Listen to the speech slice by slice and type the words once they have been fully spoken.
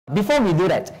Before we do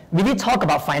that, we did talk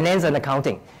about finance and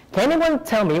accounting. Can anyone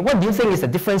tell me, what do you think is the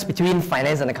difference between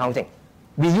finance and accounting?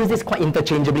 We use this quite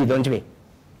interchangeably, don't we?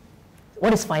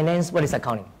 What is finance? What is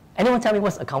accounting? Anyone tell me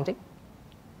what's accounting?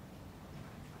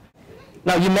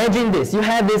 Now imagine this. You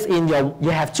have this in your, you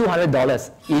have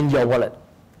 $200 in your wallet.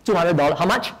 $200, how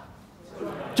much?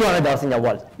 $200 in your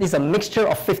wallet. This is a mixture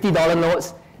of $50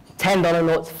 notes, $10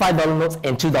 notes, $5 notes,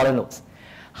 and $2 notes.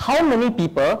 How many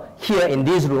people here in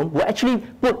this room will actually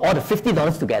put all the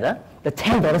 $50 together, the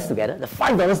 $10 together, the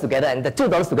 $5 together, and the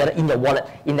 $2 together in your wallet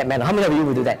in that manner? How many of you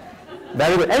will do that?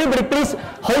 Very good. Everybody please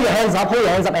hold your hands up,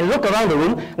 and look around the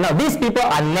room. Now these people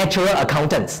are natural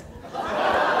accountants.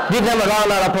 Give them a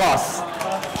round of applause.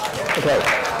 Okay.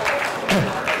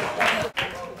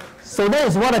 So that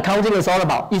is what accounting is all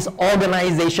about. It's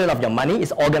organization of your money,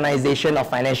 it's organization of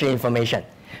financial information.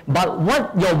 But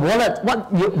what your wallet,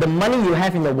 the money you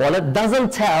have in your wallet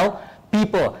doesn't tell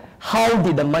people how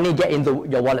did the money get into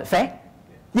your wallet. Fair?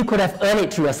 You could have earned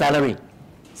it through your salary.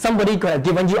 Somebody could have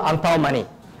given you ang pao money.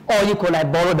 Or you could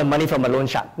have borrowed the money from a loan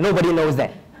shark. Nobody knows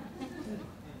that.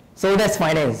 So that's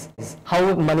finance,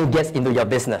 how money gets into your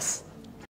business.